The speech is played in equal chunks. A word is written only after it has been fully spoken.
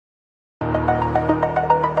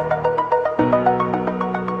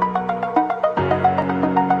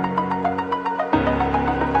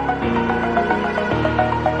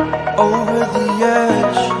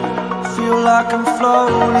I'm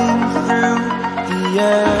floating through the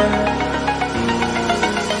air.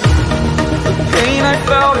 The pain I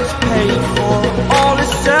felt is paid for, all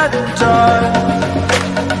is said and done.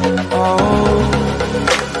 Oh,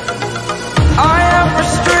 I am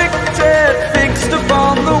restricted, fixed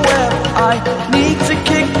upon the web. I need to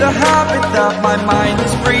kick the habit that my mind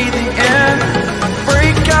is breathing in.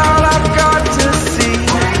 Break out, I've got to see.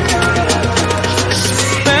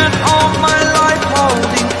 Spent all my life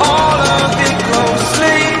holding all of it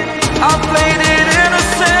closely. I played it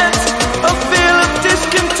innocent, a feel of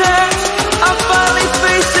discontent. I'm finally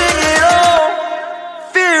facing it all,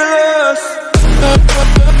 fearless.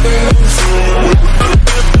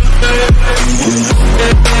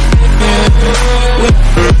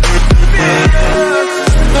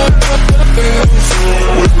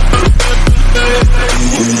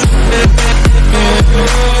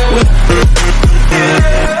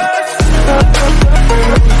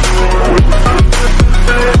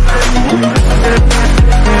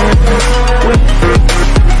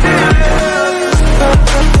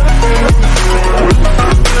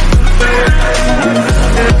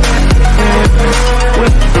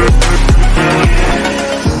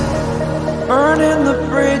 Burning the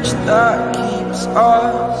bridge that keeps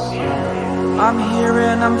us. I'm here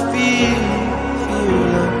and I'm feeling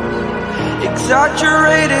fearless.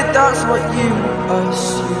 Exaggerated, that's what you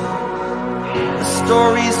assume. The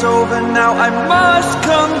story's over now, I must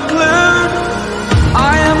conclude.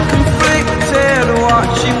 I am conflicted,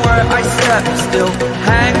 watching where I step still,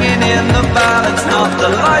 hanging in the balance. Not the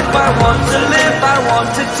life I want to live, I want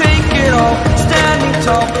to take it all. Standing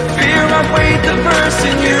tall, fear I've weighed the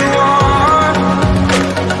person you are.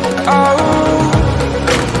 Oh,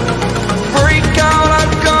 break out,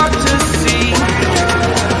 I've got to see.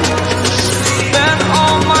 Spent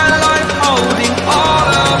all my life holding all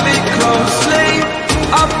of it closely.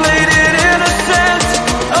 I played it innocent,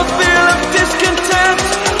 a feel of discontent.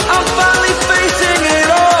 I'm finally facing it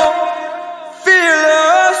all,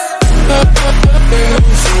 fearless.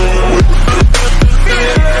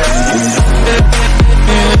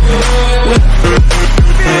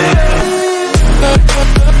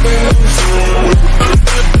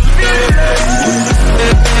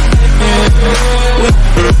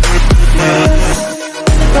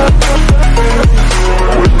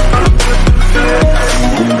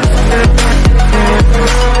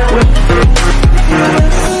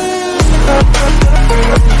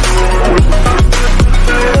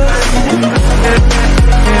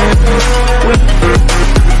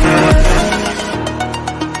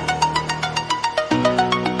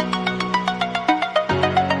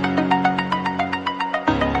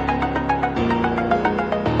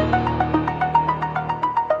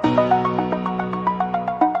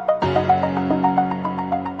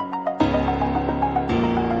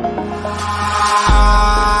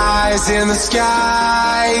 In the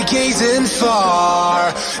sky, gazing far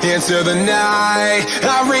into the night,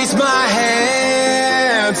 I raise my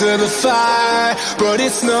hand to the fire, but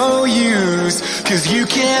it's no use, 'cause you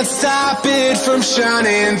can't stop it from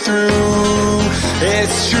shining through.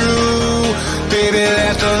 It's true, baby,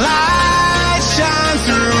 let the light shine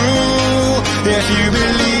through. If you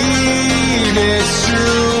believe it's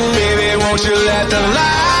true, baby, won't you let the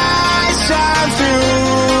light shine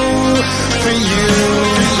through for you,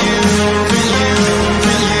 for you.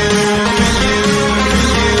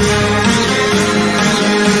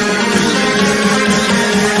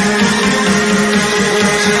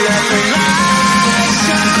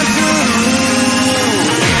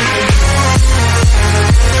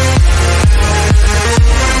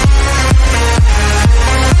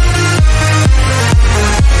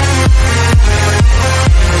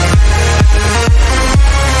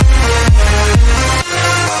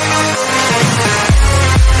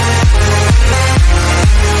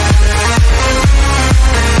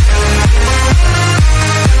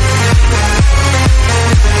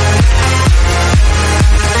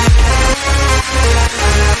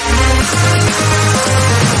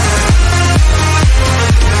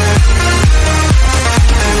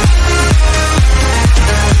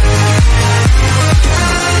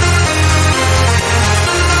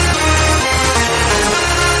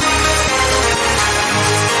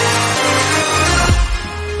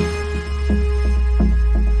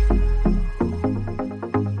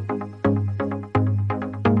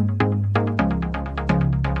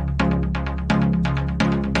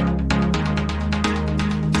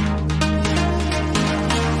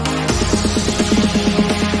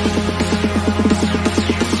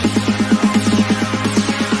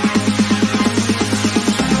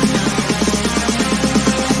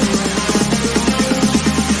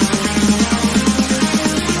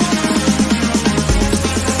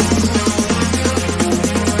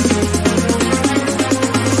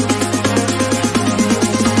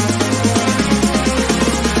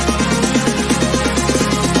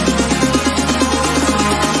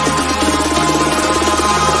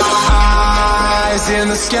 in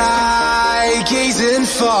the sky, gazing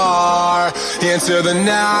far into the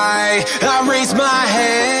night. I raise my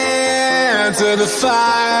hand to the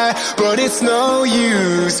fire, but it's no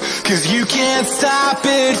use, 'cause you can't stop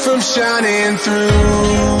it from shining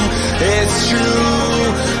through. It's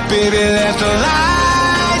true, baby, let the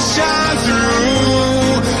light shine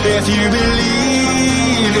through. If you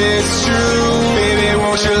believe it's true, baby,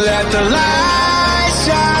 won't you let the light